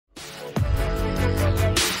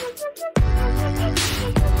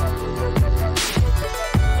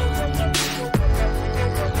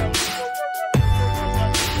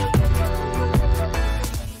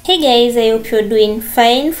Hey guys, I hope you're doing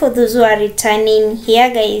fine. For those who are returning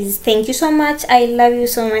here, guys, thank you so much. I love you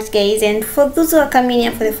so much, guys. And for those who are coming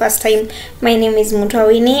here for the first time, my name is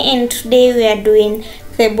Mutawini, and today we are doing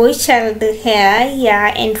the boy child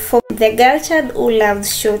hair, and for the girl child who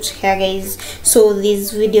loves short hair, guys. So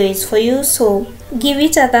this video is for you, so give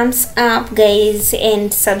it a thumbs up, guys,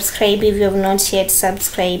 and subscribe if you have not yet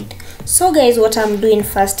subscribed. So guys, what I'm doing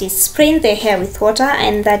first is spraying the hair with water,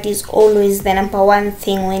 and that is always the number one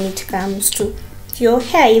thing when it comes to your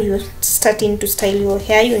hair. If you're starting to style your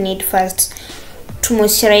hair, you need first to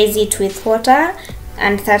moisturize it with water,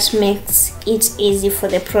 and that makes it easy for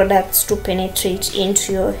the products to penetrate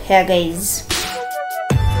into your hair, guys.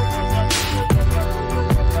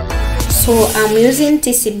 So I'm using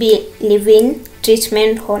TCB leave-in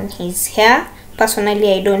treatment on his hair.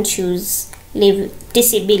 Personally, I don't use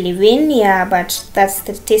TCB leave-in, but that's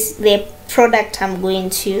the product I'm going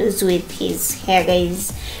to use with his hair,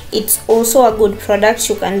 guys. It's also a good product,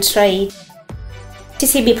 you can try it.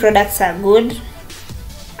 TCB products are good.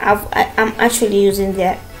 I'm actually using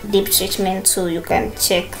their deep treatment, so you can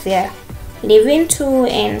check their leave-in too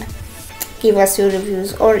and give us your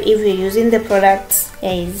reviews. Or if you're using the products,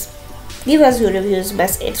 guys, give us your reviews.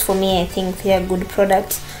 But it's for me, I think they are good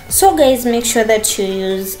products. So guys, make sure that you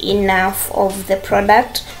use enough of the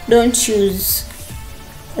product. Don't use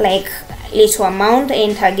like little amount,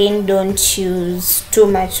 and again, don't use too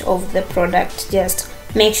much of the product. Just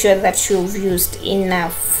make sure that you've used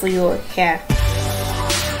enough for your hair.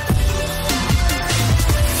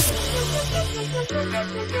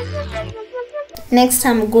 Next,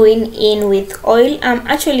 I'm going in with oil. I'm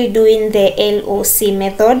actually doing the LOC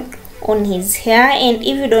method on his hair, and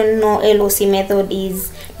if you don't know, LOC method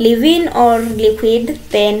is leave-in or liquid,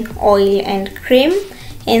 then oil and cream.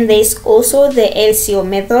 And there's also the LCO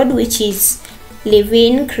method, which is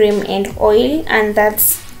leave-in, cream and oil, and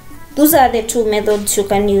those are the two methods you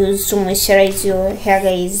can use to moisturize your hair,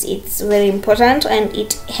 guys. It's very important, and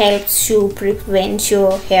it helps you prevent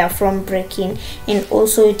your hair from breaking, and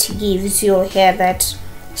also it gives your hair that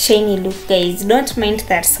shiny look, guys. Don't mind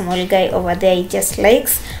that small guy over there, he just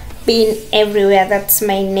likes being everywhere. That's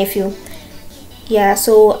my nephew.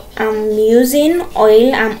 So I'm using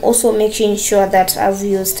oil. I'm also making sure that I've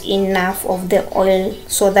used enough of the oil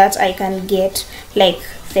so that I can get like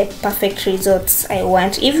the perfect results I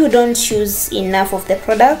want. If you don't use enough of the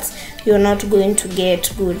products, you're not going to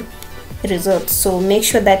get good results. So make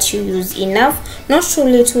sure that you use enough, not too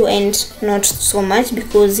little and not so much,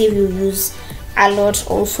 because if you use a lot,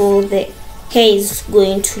 also the hair is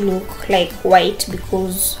going to look like white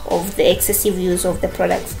because of the excessive use of the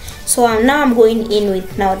products. So now I'm going in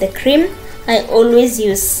with the cream. I always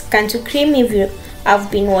use Cantu cream. If you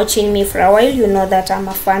have been watching me for a while, you know that I'm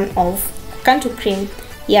a fan of Cantu cream.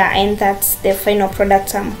 And that's the final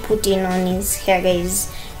product I'm putting on his hair,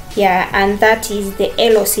 guys. And that is the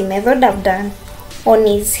LOC method I've done on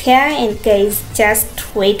his hair, and guys,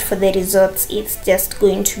 just wait for the results. It's just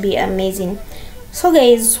going to be amazing. So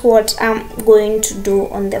guys, what I'm going to do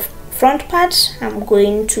on the front part, I'm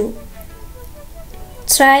going to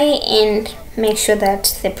try and make sure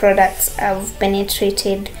that the products have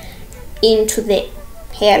penetrated into the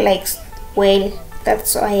hair like well.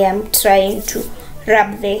 That's why I'm trying to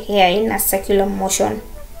rub the hair in a circular motion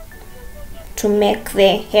to make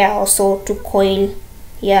the hair also to coil.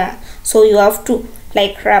 So you have to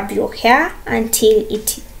like rub your hair until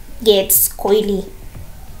it gets coily.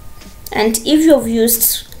 And if you've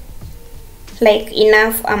used like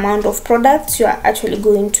enough amount of products, you are actually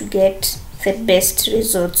going to get the best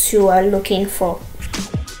results you are looking for.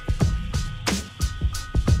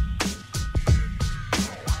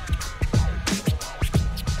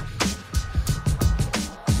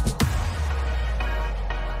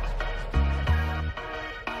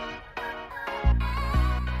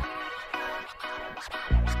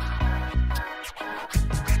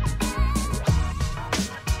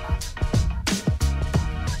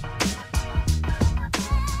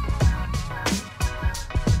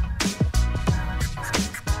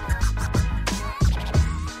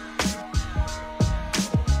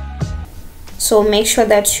 So make sure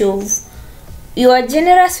that you are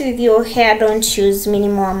generous with your hair. Don't use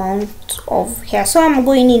minimal amount of hair. So I'm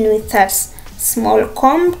going in with that small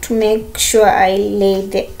comb to make sure I lay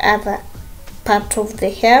the other part of the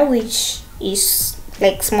hair, which is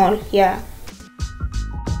like small here.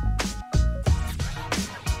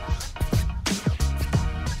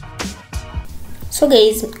 So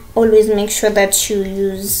guys, always make sure that you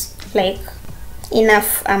use like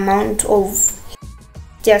enough amount of.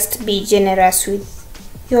 Just be generous with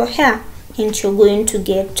your hair, and you're going to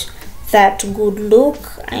get that good look,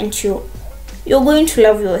 and you're you're going to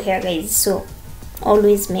love your hair, guys. So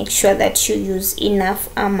always make sure that you use enough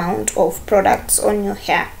amount of products on your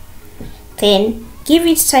hair. Then give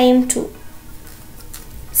it time to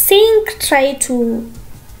sink. Try to,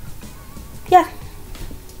 yeah,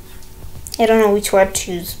 I don't know which word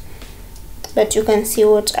to use, but you can see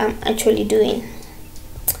what I'm actually doing.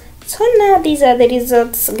 So now these are the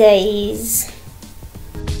results, guys.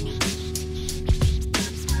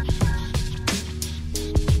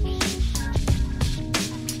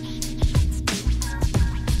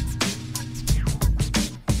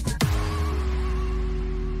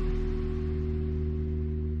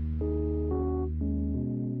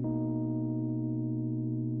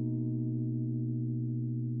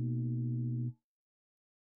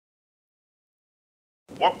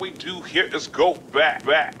 What we do here is go back.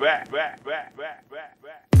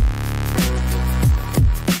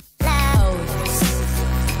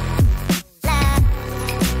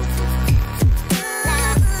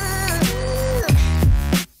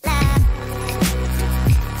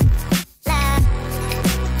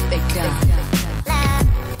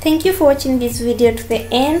 Thank you for watching this video to the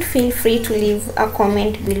end. Feel free to leave a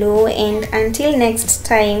comment below, and until next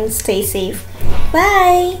time, stay safe.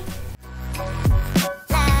 Bye.